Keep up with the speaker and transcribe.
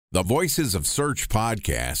The Voices of Search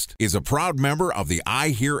podcast is a proud member of the I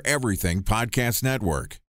Hear Everything podcast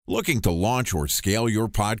network. Looking to launch or scale your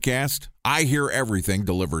podcast? I Hear Everything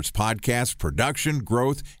delivers podcast production,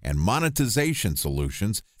 growth, and monetization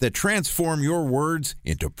solutions that transform your words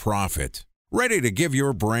into profit. Ready to give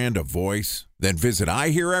your brand a voice? Then visit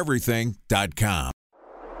iheareverything.com.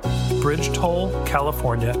 Bridge toll,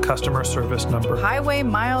 California, customer service number. Highway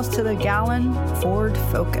miles to the gallon, Ford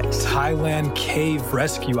Focus. Thailand cave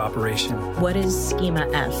rescue operation. What is Schema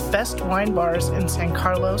F? Best wine bars in San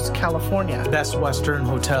Carlos, California. Best Western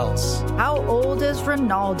hotels. How old is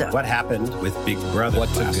Ronaldo? What happened with Big Brother?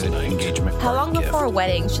 What's a good engagement How long before a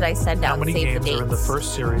wedding should I send out How many save the games dates? are in the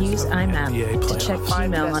first series? Use IMAP to check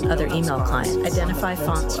email on other email clients. Identify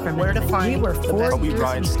fonts from Where to find We were the 4 best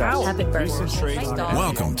years out. Have it burst.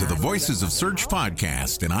 Welcome to the Voices of Search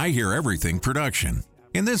podcast and I Hear Everything production.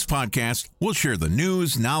 In this podcast, we'll share the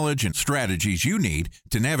news, knowledge, and strategies you need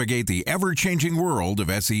to navigate the ever-changing world of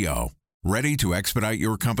SEO. Ready to expedite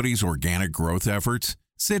your company's organic growth efforts?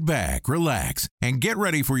 Sit back, relax, and get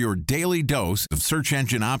ready for your daily dose of search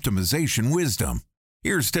engine optimization wisdom.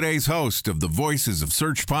 Here's today's host of the Voices of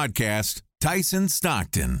Search podcast, Tyson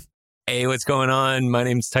Stockton. Hey, what's going on? My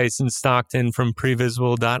name's Tyson Stockton from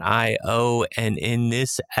Previsual.io, and in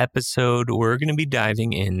this episode, we're going to be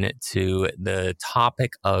diving into the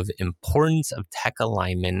topic of importance of tech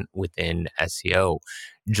alignment within SEO.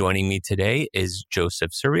 Joining me today is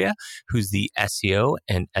Joseph Servia, who's the SEO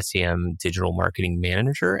and SEM Digital Marketing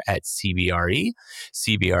Manager at CBRE.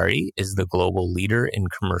 CBRE is the global leader in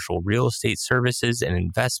commercial real estate services and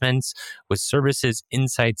investments. With services,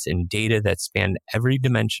 insights, and data that span every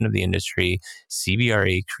dimension of the industry,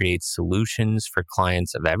 CBRE creates solutions for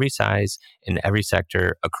clients of every size in every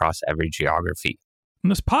sector across every geography.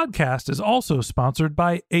 And this podcast is also sponsored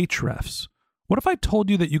by Ahrefs. What if I told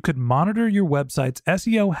you that you could monitor your website's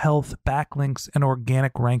SEO health, backlinks, and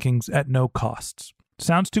organic rankings at no costs?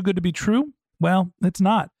 Sounds too good to be true? Well, it's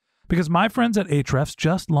not, because my friends at Ahrefs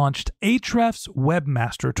just launched Ahrefs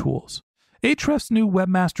Webmaster Tools. Ahrefs' new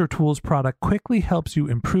Webmaster Tools product quickly helps you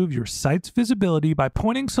improve your site's visibility by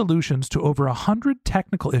pointing solutions to over 100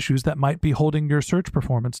 technical issues that might be holding your search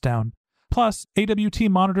performance down. Plus, AWT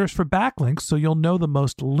monitors for backlinks so you'll know the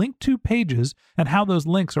most linked to pages and how those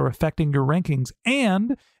links are affecting your rankings.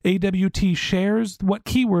 And AWT shares what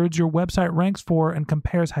keywords your website ranks for and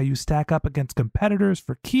compares how you stack up against competitors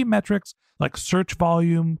for key metrics like search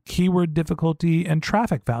volume, keyword difficulty, and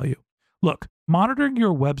traffic value. Look, monitoring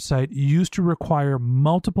your website used to require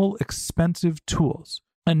multiple expensive tools.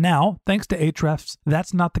 And now, thanks to Ahrefs,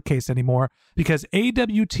 that's not the case anymore because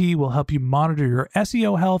AWT will help you monitor your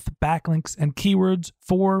SEO health, backlinks, and keywords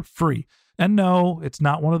for free. And no, it's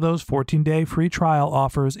not one of those 14-day free trial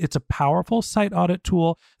offers. It's a powerful site audit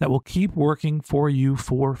tool that will keep working for you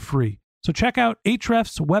for free. So check out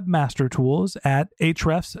Ahrefs Webmaster Tools at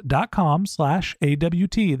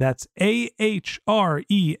ahrefs.com/AWT. That's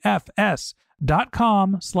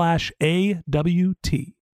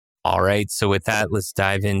ahrefs.com/AWT. All right, so with that, let's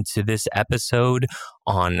dive into this episode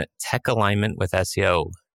on tech alignment with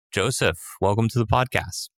SEO. Joseph, welcome to the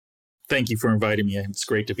podcast. Thank you for inviting me. It's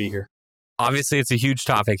great to be here. Obviously, it's a huge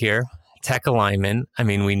topic here, tech alignment. I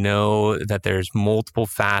mean, we know that there's multiple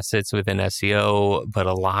facets within SEO, but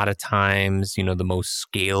a lot of times, the most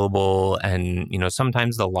scalable and,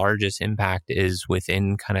 sometimes the largest impact is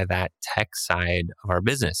within kind of that tech side of our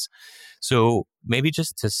business. So maybe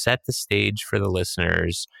just to set the stage for the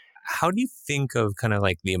listeners, how do you think of kind of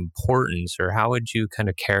like the importance, or how would you kind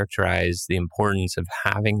of characterize the importance of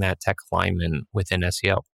having that tech alignment within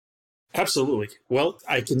SEO? Absolutely. Well,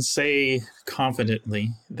 I can say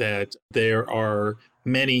confidently that there are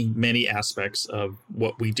many, many aspects of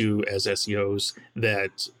what we do as SEOs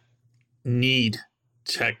that need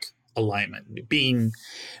tech alignment, being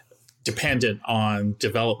dependent on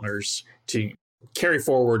developers to carry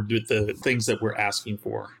forward with the things that we're asking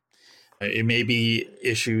for. It may be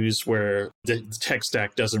issues where the tech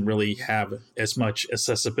stack doesn't really have as much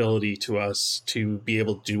accessibility to us to be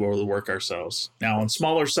able to do all the work ourselves. Now, on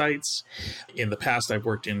smaller sites, in the past, I've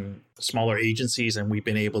worked in smaller agencies and we've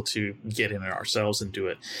been able to get in it ourselves and do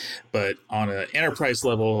it. But on an enterprise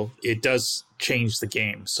level, it does change the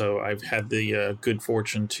game. So I've had the good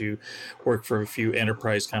fortune to work for a few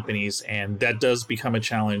enterprise companies, and that does become a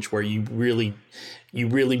challenge where you really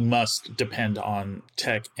must depend on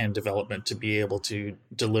tech and development to be able to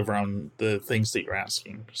deliver on the things that you're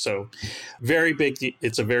asking. So very big.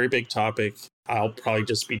 It's a very big topic. I'll probably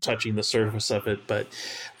just be touching the surface of it, but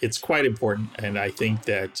it's quite important. And I think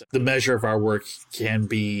that the measure of our work can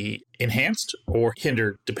be enhanced or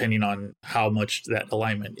hindered depending on how much that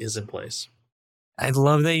alignment is in place. I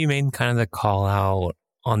love that you made kind of the call out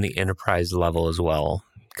on the enterprise level as well.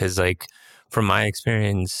 Because like from my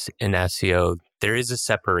experience in SEO, there is a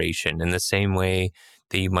separation in the same way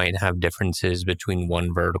that you might have differences between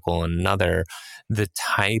one vertical and another. The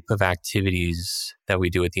type of activities that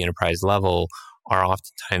we do at the enterprise level are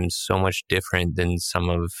oftentimes so much different than some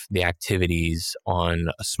of the activities on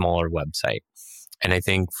a smaller website. And I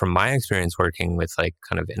think from my experience working with like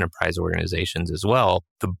kind of enterprise organizations as well,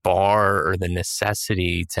 the bar or the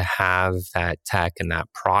necessity to have that tech and that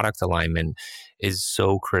product alignment is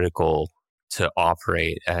so critical to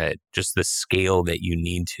operate at just the scale that you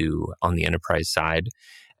need to on the enterprise side.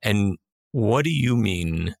 And what do you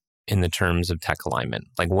mean in the terms of tech alignment?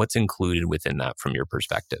 Like what's included within that from your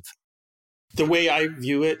perspective? The way I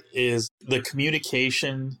view it is the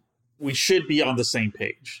communication, we should be on the same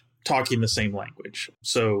page, talking the same language.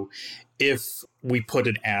 So if we put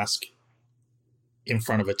an ask in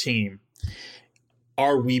front of a team,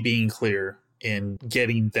 are we being clear in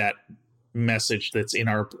getting that message that's in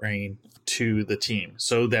our brain to the team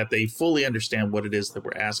so that they fully understand what it is that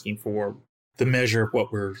we're asking for, the measure of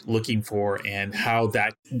what we're looking for, and how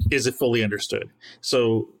that is it fully understood?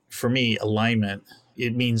 So for me, alignment,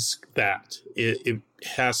 it means that it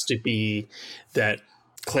has to be that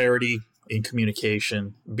clarity in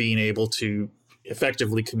communication, being able to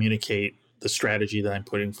effectively communicate the strategy that I'm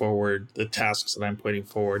putting forward, the tasks that I'm putting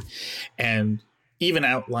forward, and even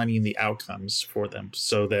outlining the outcomes for them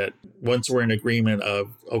so that once we're in agreement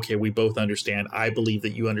of, okay, we both understand, I believe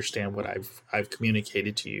that you understand what I've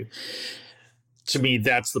communicated to you. To me,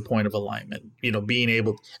 that's the point of alignment, being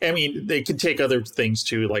able, they could take other things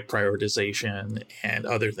too, like prioritization and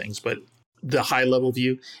other things, but the high level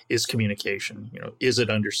view is communication. Is it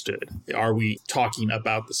understood? Are we talking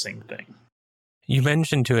about the same thing? You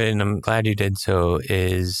mentioned to it, and I'm glad you did so,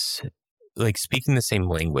 is like speaking the same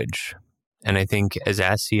language. And I think as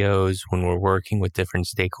SEOs, when we're working with different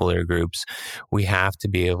stakeholder groups, we have to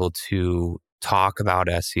be able to talk about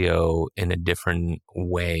SEO in a different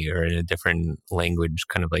way or in a different language,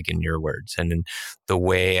 kind of like in your words. And in the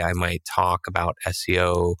way I might talk about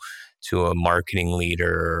SEO to a marketing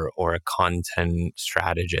leader or a content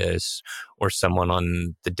strategist or someone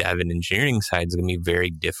on the dev and engineering side is going to be very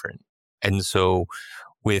different. And so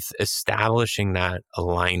with establishing that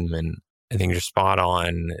alignment, I think you're spot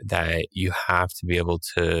on that you have to be able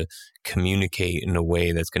to communicate in a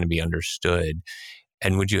way that's going to be understood.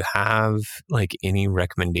 And would you have like any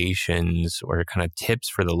recommendations or kind of tips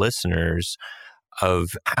for the listeners of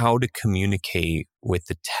how to communicate with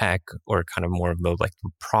the tech or kind of more of the like the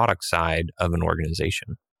product side of an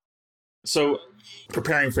organization? So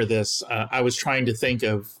preparing for this, I was trying to think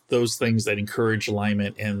of those things that encourage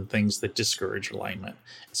alignment and things that discourage alignment.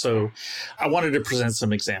 So I wanted to present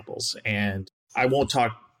some examples, and I won't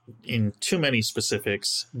talk in too many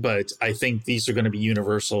specifics, but I think these are going to be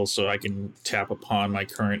universal, so I can tap upon my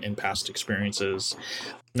current and past experiences,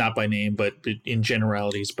 not by name, but in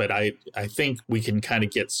generalities. But I think we can kind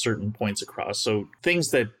of get certain points across. So things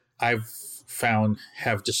that I've found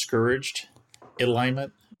have discouraged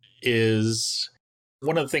alignment is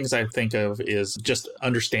one of the things I think of is just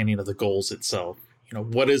understanding of the goals itself.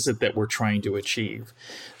 What is it that we're trying to achieve?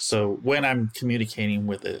 So when I'm communicating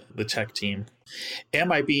with the tech team,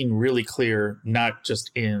 am I being really clear, not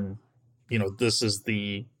just in, this is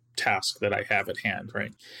the task that I have at hand,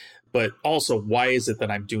 right? But also, why is it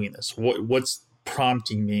that I'm doing this? What's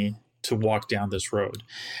prompting me to walk down this road?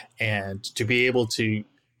 And to be able to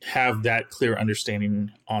have that clear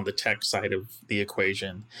understanding on the tech side of the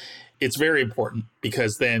equation, it's very important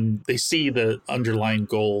because then they see the underlying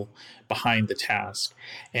goal behind the task.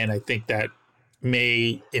 And I think that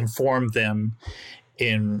may inform them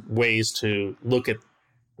in ways to look at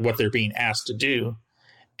what they're being asked to do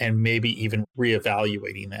and maybe even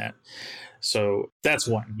reevaluating that. So that's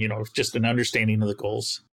one, just an understanding of the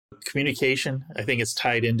goals. Communication, I think it's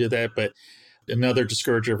tied into that, but another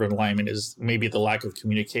discourager of alignment is maybe the lack of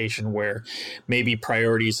communication where maybe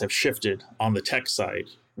priorities have shifted on the tech side,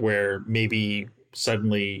 where maybe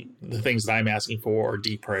suddenly the things that I'm asking for are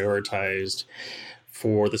deprioritized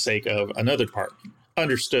for the sake of another department.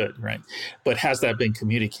 Understood, right? But has that been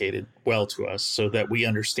communicated well to us so that we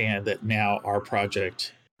understand that now our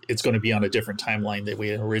project, it's going to be on a different timeline than we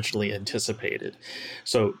had originally anticipated?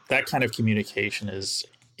 So that kind of communication is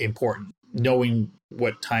important, knowing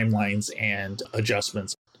what timelines and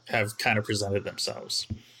adjustments have kind of presented themselves.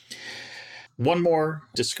 One more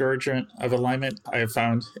discouragement of alignment I have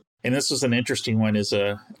found, and this is an interesting one, is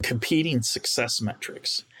competing success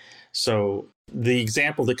metrics. So the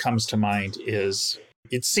example that comes to mind is,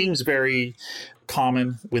 it seems very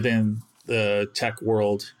common within the tech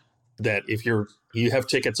world that if you have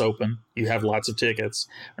tickets open, you have lots of tickets,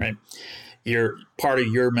 right? Part of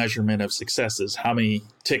your measurement of success is how many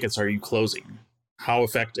tickets are you closing? How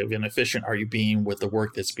effective and efficient are you being with the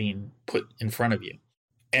work that's being put in front of you?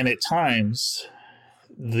 And at times,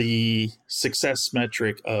 the success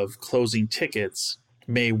metric of closing tickets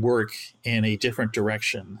may work in a different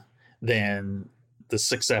direction than the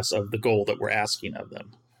success of the goal that we're asking of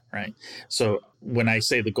them, right? So when I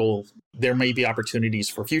say the goal, there may be opportunities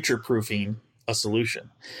for future-proofing a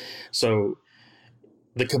solution. So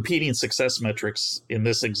the competing success metrics in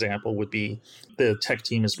this example would be the tech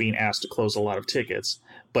team is being asked to close a lot of tickets,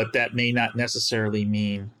 but that may not necessarily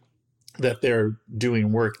mean that they're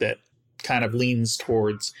doing work that kind of leans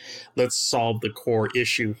towards, let's solve the core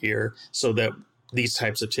issue here so that these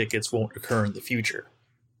types of tickets won't occur in the future.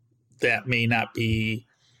 That may not be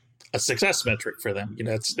a success metric for them.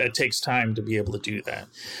 That takes time to be able to do that.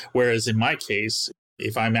 Whereas in my case,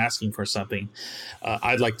 if I'm asking for something,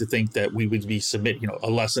 I'd like to think that we would be a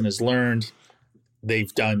lesson is learned.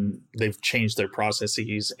 They've changed their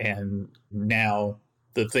processes, and now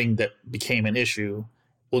the thing that became an issue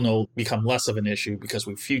will become less of an issue because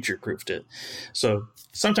we future-proofed it. So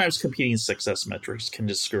sometimes competing success metrics can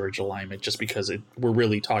discourage alignment just because we're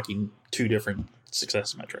really talking two different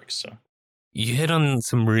success metrics. So you hit on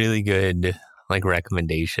some really good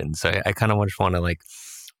recommendations. So I kind of just want to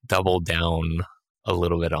double down a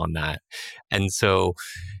little bit on that. And so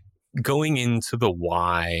going into the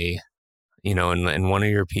why, and one of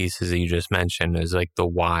your pieces that you just mentioned is the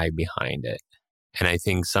why behind it. And I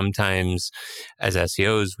think sometimes as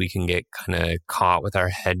SEOs, we can get kind of caught with our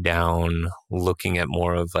head down, looking at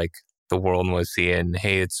more of the world and we'll see, and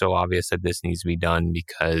hey, it's so obvious that this needs to be done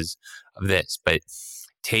because of this. But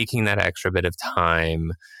taking that extra bit of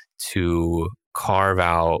time to carve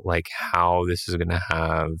out how this is going to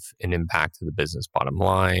have an impact to the business bottom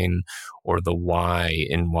line, or the why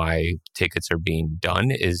and why tickets are being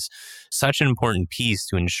done, is such an important piece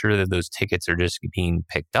to ensure that those tickets are just being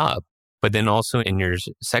picked up. But then also in your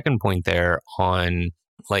second point there on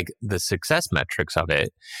the success metrics of it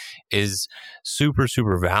is super,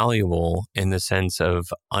 super valuable in the sense of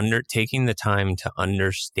taking the time to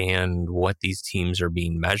understand what these teams are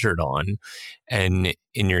being measured on. And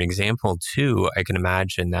in your example too, I can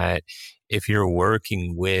imagine that if you're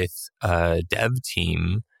working with a dev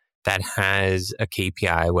team that has a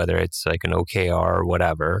KPI, whether it's an OKR or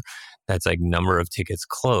whatever, that's number of tickets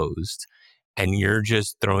closed, and you're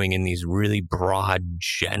just throwing in these really broad,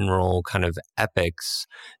 general kind of epics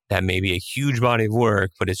that may be a huge body of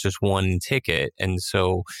work, but it's just one ticket. And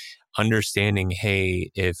so understanding,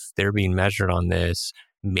 hey, if they're being measured on this,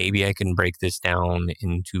 maybe I can break this down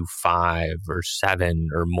into 5 or 7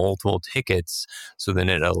 or multiple tickets. So then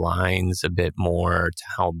it aligns a bit more to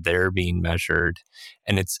how they're being measured.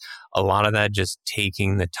 And it's a lot of that just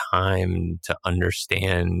taking the time to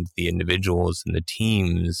understand the individuals and the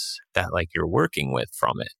teams that you're working with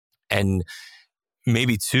from it. And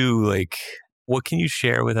maybe too, what can you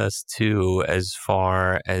share with us too, as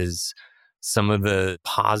far as some of the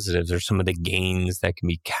positives or some of the gains that can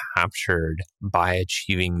be captured by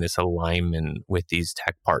achieving this alignment with these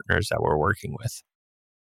tech partners that we're working with?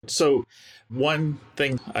 So one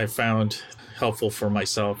thing I found helpful for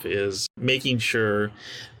myself is making sure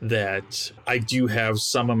that I do have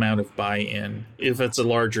some amount of buy-in. If it's a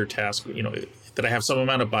larger task, that I have some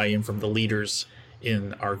amount of buy-in from the leaders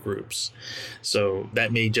in our groups. So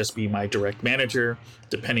that may just be my direct manager,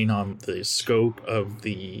 depending on the scope of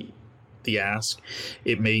the ask.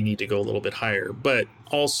 It may need to go a little bit higher, but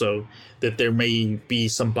also that there may be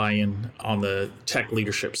some buy-in on the tech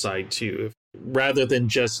leadership side too. Rather than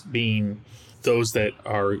just being those that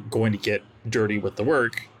are going to get dirty with the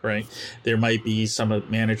work, right? There might be some of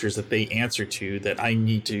the managers that they answer to that I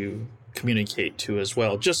need to communicate to as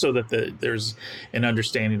well, just so that there's an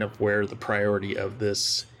understanding of where the priority of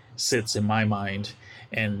this sits in my mind.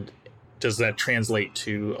 And does that translate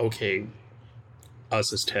to, okay,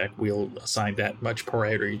 us as tech, we'll assign that much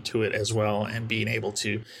priority to it as well, and being able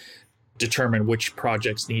to determine which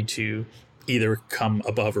projects need to either come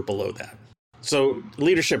above or below that. So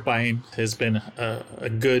leadership buy-in has been a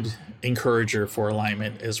good encourager for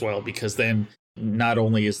alignment as well, because then not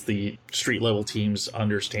only is the street level teams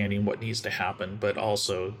understanding what needs to happen, but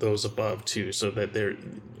also those above too, so that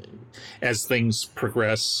as things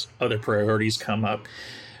progress, other priorities come up,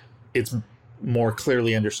 it's more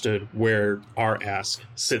clearly understood where our ask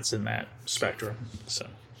sits in that spectrum. So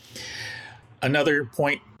another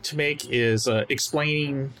point to make is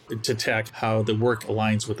explaining to tech how the work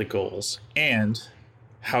aligns with the goals and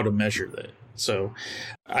how to measure that. So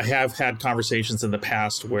I have had conversations in the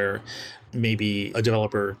past where maybe a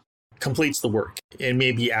developer completes the work. It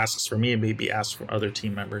maybe asks for me, it maybe asks for other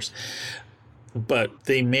team members, but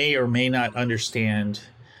they may or may not understand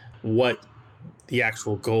what the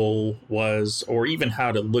actual goal was, or even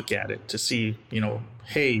how to look at it to see,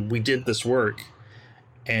 hey, we did this work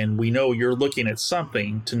and we know you're looking at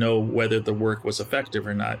something to know whether the work was effective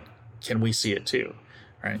or not. Can we see it too?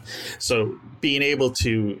 Right. So being able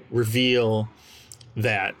to reveal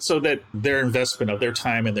that, so that their investment of their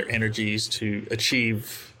time and their energies to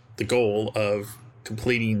achieve the goal of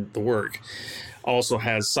completing the work also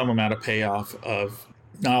has some amount of payoff of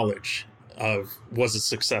knowledge of, was it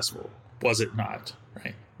successful? Was it not?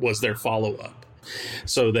 Right? Was there follow-up?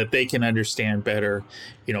 So that they can understand better,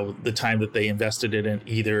 the time that they invested in it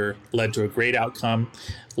either led to a great outcome,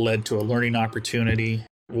 led to a learning opportunity,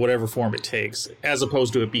 whatever form it takes, as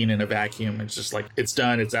opposed to it being in a vacuum. It's just like, it's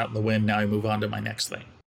done, it's out in the wind, now I move on to my next thing.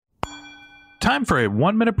 Time for a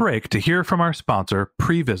 1-minute break to hear from our sponsor,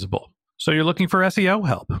 Previsible. So you're looking for SEO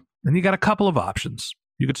help, and you got a couple of options.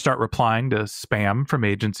 You could start replying to spam from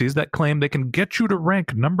agencies that claim they can get you to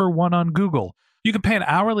rank number 1 on Google. You can pay an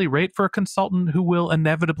hourly rate for a consultant who will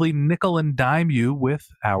inevitably nickel and dime you with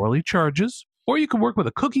hourly charges. Or you can work with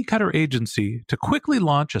a cookie-cutter agency to quickly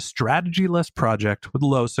launch a strategy-less project with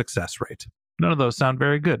low success rate. None of those sound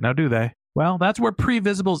very good, now do they? Well, that's where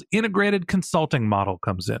Previsible's integrated consulting model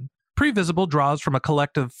comes in. Previsible draws from a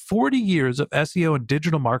collective 40 years of SEO and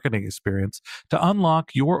digital marketing experience to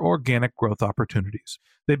unlock your organic growth opportunities.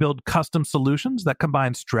 They build custom solutions that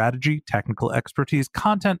combine strategy, technical expertise,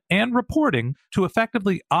 content, and reporting to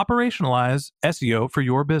effectively operationalize SEO for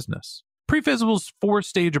your business. Previsible's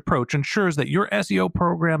 4-stage approach ensures that your SEO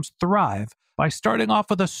programs thrive by starting off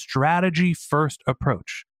with a strategy-first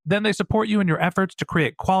approach. Then they support you in your efforts to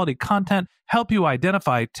create quality content, help you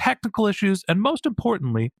identify technical issues, and most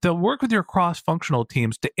importantly, they'll work with your cross-functional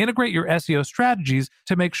teams to integrate your SEO strategies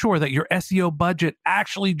to make sure that your SEO budget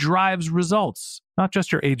actually drives results, not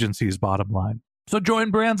just your agency's bottom line. So join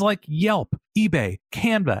brands like Yelp, eBay,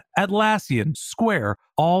 Canva, Atlassian, Square,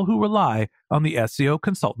 all who rely on the SEO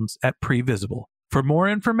consultants at Previsible. For more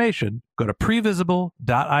information, go to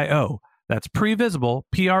previsible.io. That's Previsible,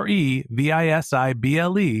 Previsible.io.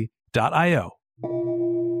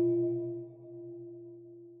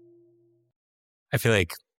 I feel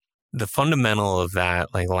like the fundamental of that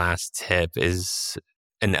last tip is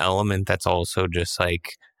an element that's also just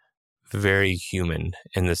very human,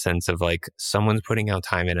 in the sense of someone's putting out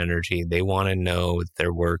time and energy. They want to know that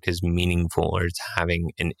their work is meaningful or it's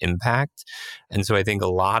having an impact. And so I think a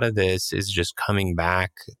lot of this is just coming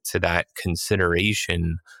back to that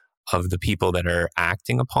consideration of the people that are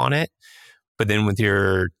acting upon it. But then with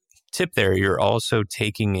your tip there, you're also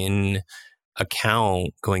taking in account,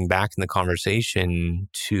 going back in the conversation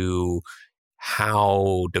to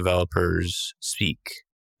how developers speak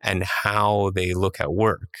and how they look at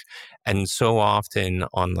work. And so often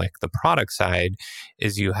on the product side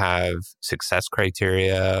is you have success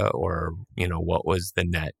criteria, or, what was the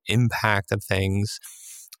net impact of things.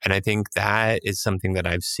 And I think that is something that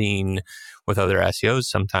I've seen with other SEOs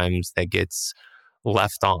sometimes that gets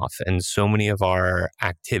left off. And so many of our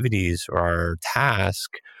activities or our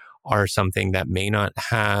tasks are something that may not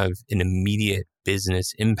have an immediate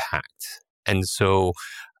business impact. And so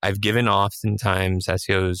I've given oftentimes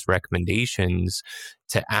SEOs recommendations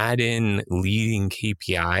to add in leading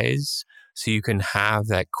KPIs so you can have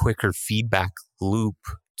that quicker feedback loop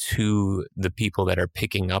to the people that are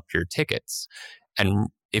picking up your tickets. And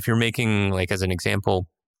if you're making, as an example,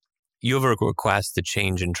 you have a request to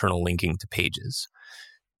change internal linking to pages.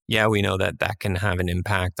 Yeah, we know that that can have an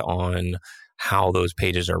impact on how those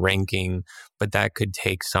pages are ranking, but that could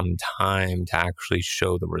take some time to actually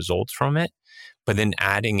show the results from it. But then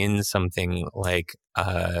adding in something like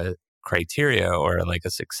a criteria or a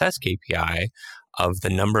success KPI of the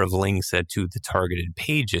number of links to the targeted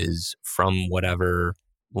pages from whatever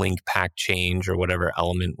link pack change or whatever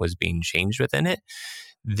element was being changed within it,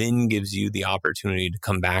 then gives you the opportunity to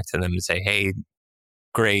come back to them and say, hey,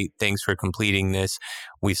 great, thanks for completing this.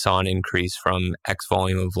 We saw an increase from X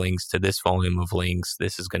volume of links to this volume of links.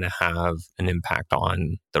 This is going to have an impact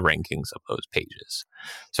on the rankings of those pages.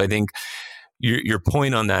 So I think your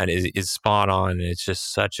point on that is spot on. It's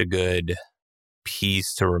just such a good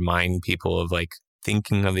piece to remind people of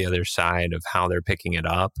thinking of the other side of how they're picking it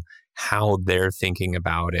up, how they're thinking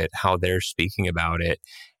about it, how they're speaking about it,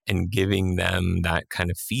 and giving them that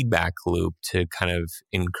kind of feedback loop to kind of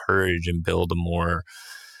encourage and build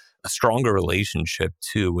a stronger relationship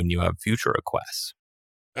too when you have future requests.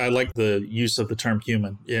 I like the use of the term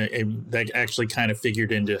human. Yeah, that actually kind of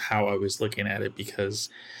figured into how I was looking at it, because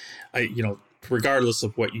regardless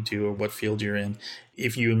of what you do or what field you're in,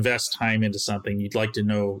 if you invest time into something, you'd like to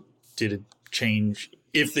know, did it change?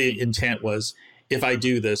 If the intent was, if I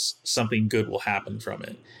do this, something good will happen from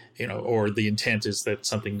it, or the intent is that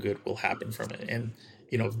something good will happen from it. And,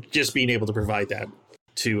 just being able to provide that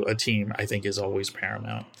to a team, I think, is always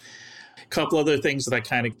paramount. A couple other things that I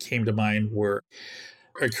kind of came to mind were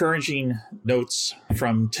encouraging notes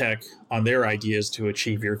from tech on their ideas to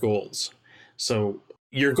achieve your goals. So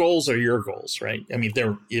your goals are your goals, right? I mean,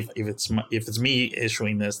 if it's me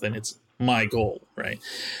issuing this, then it's my goal, right?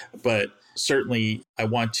 But certainly I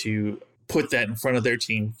want to put that in front of their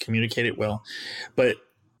team, communicate it well. But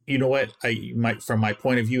you know what? From my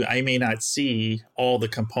point of view, I may not see all the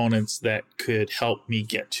components that could help me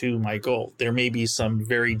get to my goal. There may be some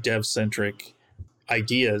very dev-centric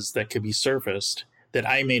ideas that could be surfaced that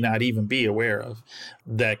I may not even be aware of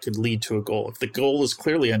that could lead to a goal. If the goal is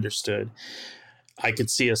clearly understood, I could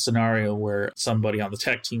see a scenario where somebody on the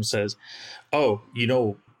tech team says, oh,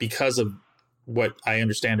 because of what I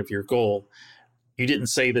understand of your goal, you didn't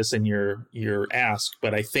say this in your ask,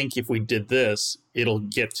 but I think if we did this, it'll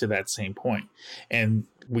get to that same point. And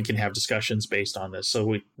we can have discussions based on this.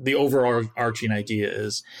 So the overarching idea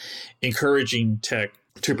is encouraging tech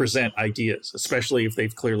to present ideas, especially if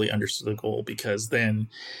they've clearly understood the goal, because then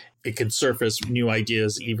it can surface new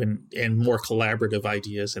ideas and more collaborative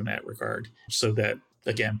ideas in that regard. So that,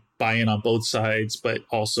 again, buy-in on both sides, but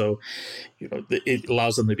also, it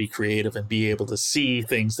allows them to be creative and be able to see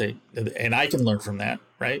things and I can learn from that,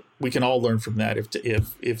 right? We can all learn from that.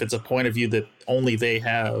 If it's a point of view that only they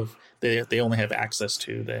only have access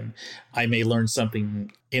to, then I may learn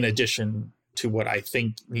something in addition to what I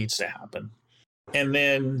think needs to happen. And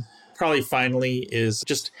then probably finally is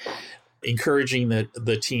just encouraging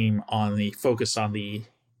the team on the focus on the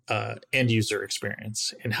end user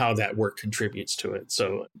experience and how that work contributes to it.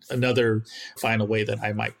 So another final way that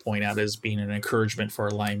I might point out as being an encouragement for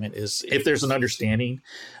alignment is if there's an understanding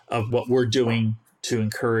of what we're doing to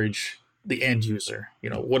encourage the end user,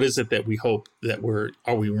 what is it that we hope that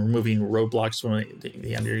are we removing roadblocks from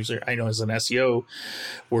the end user? I know as an SEO,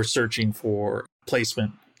 we're searching for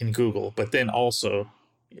placement in Google, but then also,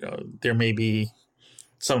 there may be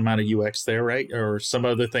some amount of UX there, right? Or some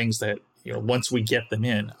other things that, once we get them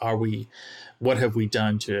in, what have we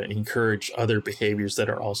done to encourage other behaviors that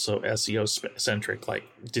are also SEO centric? Like,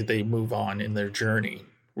 did they move on in their journey,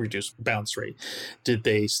 reduce bounce rate? Did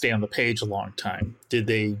they stay on the page a long time? Did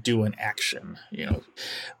they do an action?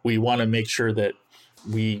 We want to make sure that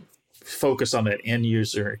we focus on that end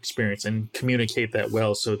user experience and communicate that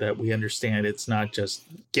well so that we understand it's not just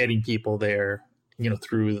getting people there,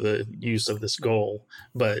 through the use of this goal,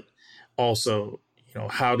 but also,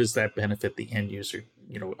 how does that benefit the end user?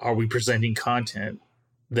 Are we presenting content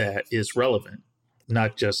that is relevant?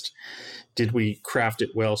 Not just, did we craft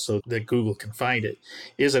it well so that Google can find it?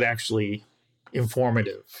 Is it actually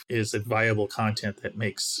informative? Is it viable content that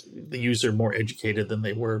makes the user more educated than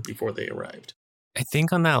they were before they arrived? I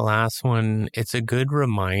think on that last one, it's a good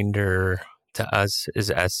reminder to us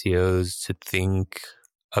as SEOs to think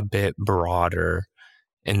a bit broader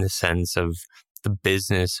in the sense of the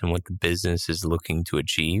business and what the business is looking to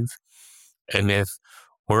achieve. And if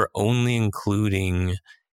we're only including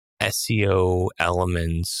SEO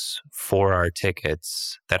elements for our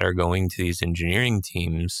tickets that are going to these engineering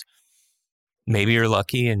teams, maybe you're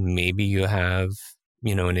lucky and maybe you have,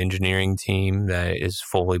 an engineering team that is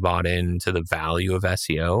fully bought into the value of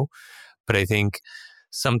SEO. But I think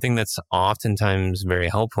something that's oftentimes very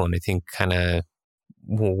helpful, and I think kind of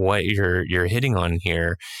what you're hitting on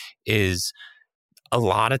here, is a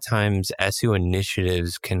lot of times SEO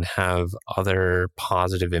initiatives can have other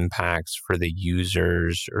positive impacts for the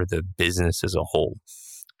users or the business as a whole.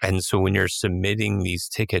 And so when you're submitting these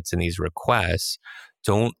tickets and these requests,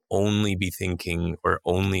 don't only be thinking or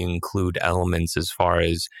only include elements as far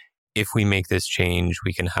as, if we make this change,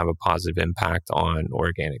 we can have a positive impact on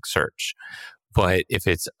organic search. But if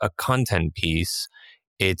it's a content piece,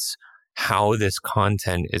 it's how this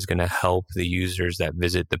content is going to help the users that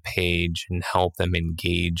visit the page and help them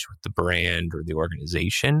engage with the brand or the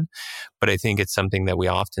organization. But I think it's something that we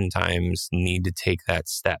oftentimes need to take that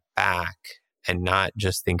step back and not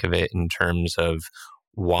just think of it in terms of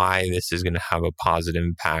why this is going to have a positive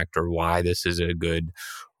impact or why this is a good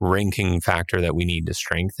ranking factor that we need to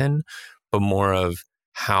strengthen, but more of,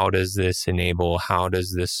 how does this enable, how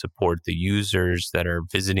does this support the users that are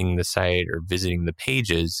visiting the site or visiting the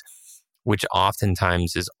pages, which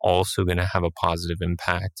oftentimes is also going to have a positive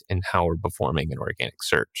impact in how we're performing in organic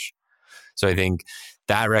search. So I think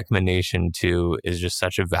that recommendation too is just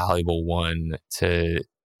such a valuable one, to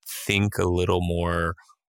think a little more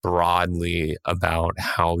broadly about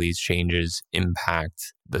how these changes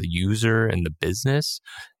impact the user and the business,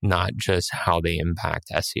 not just how they impact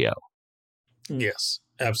SEO. Yes,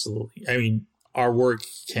 absolutely. I mean, our work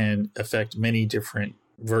can affect many different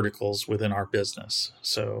verticals within our business.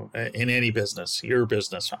 So in any business, your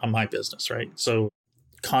business, my business, right? So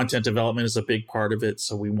content development is a big part of it.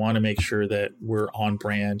 So we want to make sure that we're on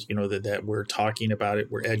brand, that we're talking about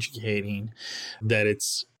it, we're educating, that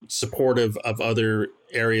it's supportive of other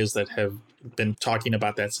areas that have been talking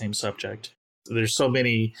about that same subject. There's so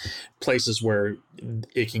many places where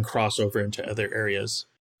it can cross over into other areas.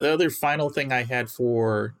 The other final thing I had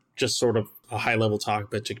for just sort of a high level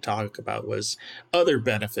talk, but to talk about was other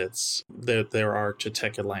benefits that there are to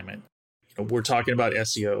tech alignment. We're talking about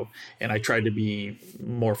SEO, and I tried to be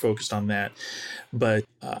more focused on that. But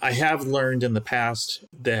I have learned in the past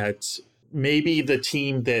that maybe the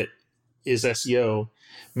team that is SEO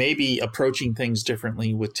may be approaching things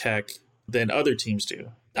differently with tech than other teams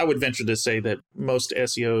do. I would venture to say that most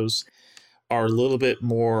SEOs are a little bit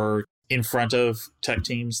more in front of tech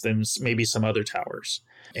teams than maybe some other towers.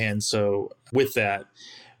 And so with that,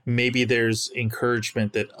 maybe there's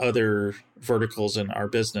encouragement that other verticals in our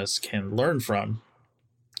business can learn from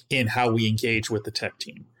in how we engage with the tech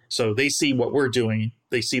team. So they see what we're doing,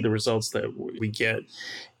 they see the results that we get.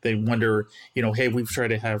 They wonder, hey, we've tried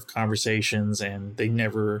to have conversations and they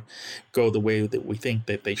never go the way that we think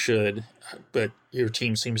that they should, but your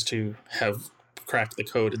team seems to have cracked the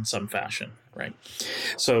code in some fashion, right?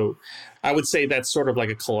 So I would say that's sort of like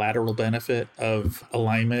a collateral benefit of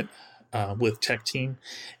alignment with tech team,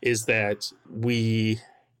 is that we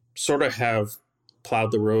sort of have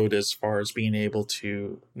plowed the road as far as being able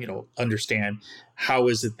to, understand how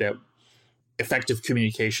is it that effective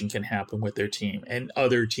communication can happen with their team, and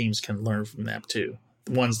other teams can learn from that too.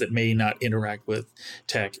 Ones that may not interact with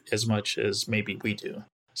tech as much as maybe we do.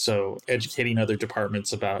 So educating other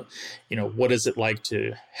departments about, what is it like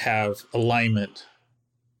to have alignment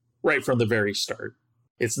right from the very start.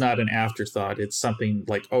 It's not an afterthought. It's something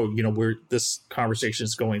like, this conversation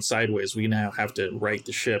is going sideways. We now have to right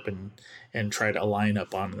the ship and try to align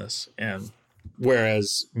up on this. And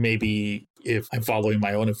whereas maybe if I'm following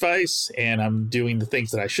my own advice and I'm doing the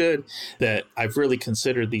things that I should, that I've really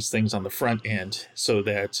considered these things on the front end so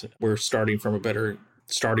that we're starting from a better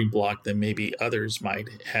starting block than maybe others might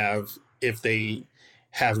have if they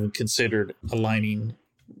haven't considered aligning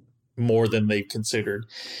more than they've considered.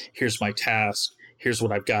 Here's my task. Here's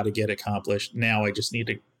what I've got to get accomplished. Now I just need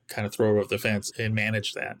to kind of throw it over the fence and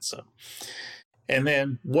manage that. So, and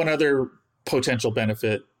then one other potential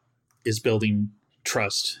benefit is building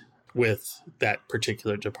trust with that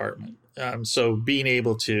particular department. So being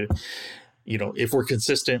able to, if we're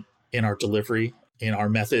consistent in our delivery, in our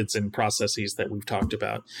methods and processes that we've talked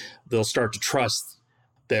about, they'll start to trust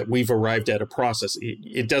that we've arrived at a process.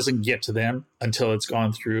 It doesn't get to them until it's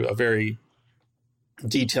gone through a very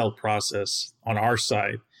detailed process on our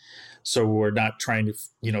side. So we're not trying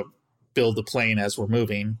to, build the plane as we're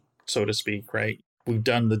moving, so to speak, right? We've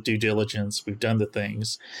done the due diligence, we've done the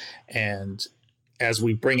things. And as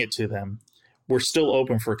we bring it to them, we're still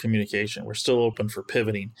open for communication. We're still open for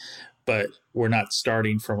pivoting, but we're not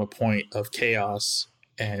starting from a point of chaos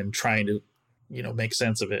and trying to, make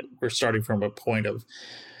sense of it. We're starting from a point of,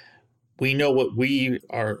 we know what we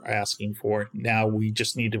are asking for. Now we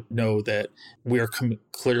just need to know that we're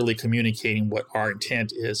clearly communicating what our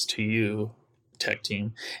intent is to you, tech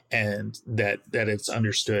team, and that it's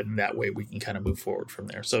understood. And that way we can kind of move forward from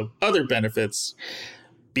there. So other benefits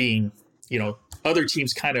being, other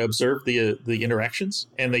teams kind of observe the interactions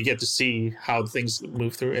and they get to see how things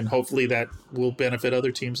move through. And hopefully that will benefit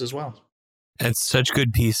other teams as well. That's such a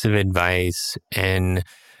good piece of advice. And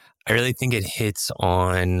I really think it hits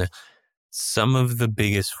on some of the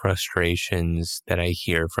biggest frustrations that I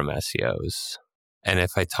hear from SEOs. And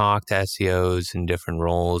if I talk to SEOs in different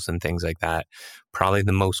roles and things like that, probably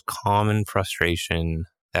the most common frustration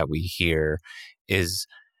that we hear is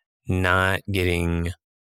not getting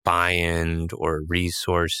buy-in or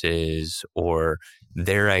resources, or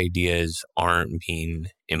their ideas aren't being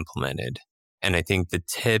implemented. And I think the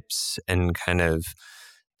tips and kind of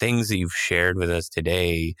things that you've shared with us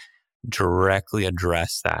today directly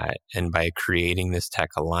address that. And by creating this tech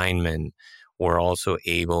alignment, we're also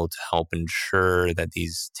able to help ensure that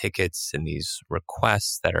these tickets and these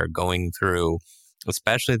requests that are going through,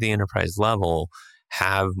 especially at the enterprise level,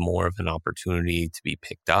 have more of an opportunity to be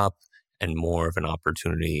picked up and more of an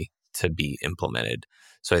opportunity to be implemented.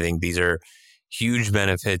 So I think these are huge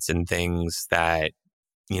benefits and things that,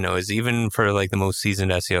 is even for like the most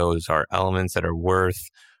seasoned SEOs, are elements that are worth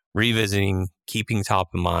revisiting, keeping top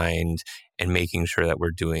of mind, and making sure that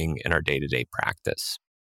we're doing in our day-to-day practice.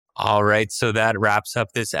 All right, so that wraps up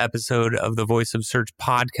this episode of the Voice of Search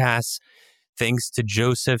podcast. Thanks to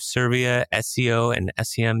Joseph Servia, SEO and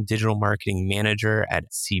SEM Digital Marketing Manager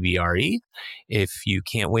at CBRE. If you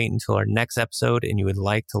can't wait until our next episode and you would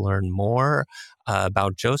like to learn more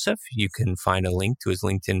about Joseph, you can find a link to his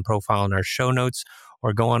LinkedIn profile in our show notes,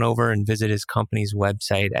 or go on over and visit his company's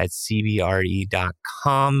website at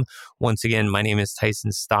cbre.com. Once again, my name is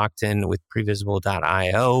Tyson Stockton with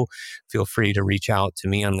Previsible.io. Feel free to reach out to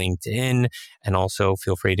me on LinkedIn, and also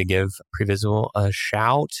feel free to give Previsible a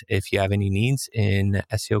shout if you have any needs in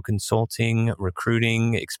SEO consulting,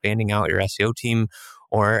 recruiting, expanding out your SEO team,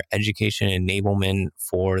 or education enablement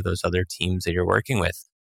for those other teams that you're working with.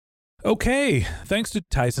 Okay, thanks to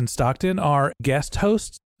Tyson Stockton, our guest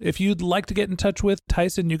host. If you'd like to get in touch with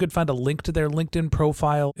Tyson, you could find a link to their LinkedIn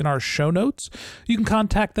profile in our show notes. You can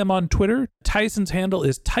contact them on Twitter. Tyson's handle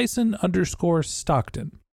is Tyson_Stockton.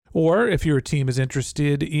 Or if your team is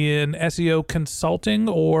interested in SEO consulting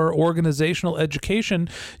or organizational education,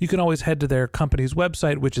 you can always head to their company's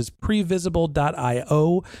website, which is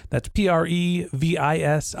previsible.io. That's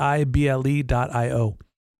previsible.io.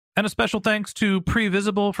 And a special thanks to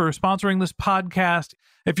Previsible for sponsoring this podcast.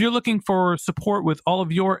 If you're looking for support with all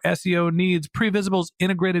of your SEO needs, Previsible's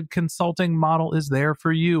integrated consulting model is there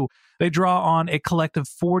for you. They draw on a collective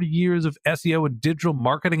 40 years of SEO and digital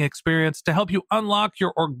marketing experience to help you unlock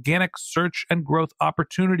your organic search and growth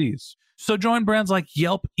opportunities. So join brands like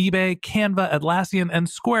Yelp, eBay, Canva, Atlassian, and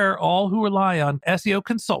Square, all who rely on SEO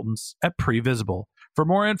consultants at Previsible. For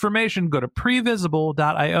more information, go to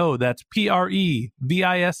previsible.io. That's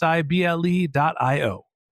previsible.io.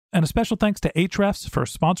 And a special thanks to Ahrefs for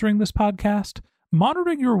sponsoring this podcast.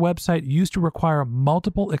 Monitoring your website used to require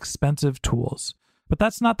multiple expensive tools, but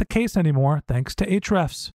that's not the case anymore thanks to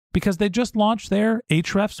Ahrefs, because they just launched their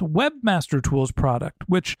Ahrefs Webmaster Tools product,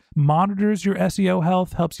 which monitors your SEO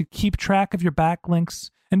health, helps you keep track of your backlinks,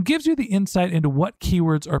 and gives you the insight into what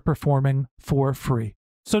keywords are performing for free.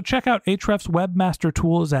 So check out Ahrefs Webmaster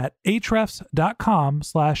Tools at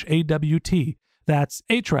ahrefs.com/AWT. That's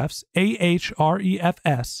Ahrefs,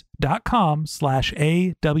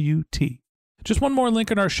 ahrefs.com/AWT. Just one more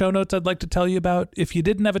link in our show notes I'd like to tell you about. If you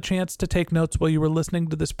didn't have a chance to take notes while you were listening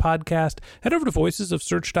to this podcast, head over to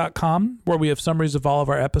voicesofsearch.com, where we have summaries of all of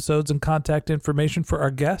our episodes and contact information for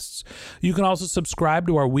our guests. You can also subscribe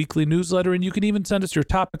to our weekly newsletter, and you can even send us your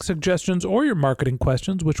topic suggestions or your marketing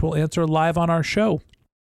questions, which we'll answer live on our show.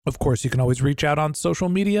 Of course, you can always reach out on social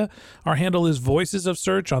media. Our handle is Voices of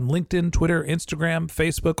Search on LinkedIn, Twitter, Instagram,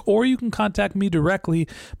 Facebook, or you can contact me directly.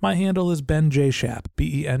 My handle is Ben J. Shap,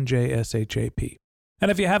 BenJShap. And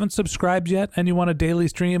if you haven't subscribed yet and you want a daily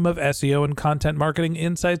stream of SEO and content marketing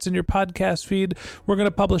insights in your podcast feed, we're going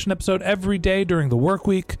to publish an episode every day during the work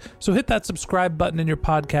week. So hit that subscribe button in your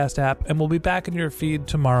podcast app, and we'll be back in your feed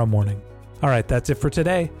tomorrow morning. All right, that's it for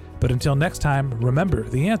today. But until next time, remember,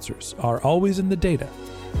 the answers are always in the data.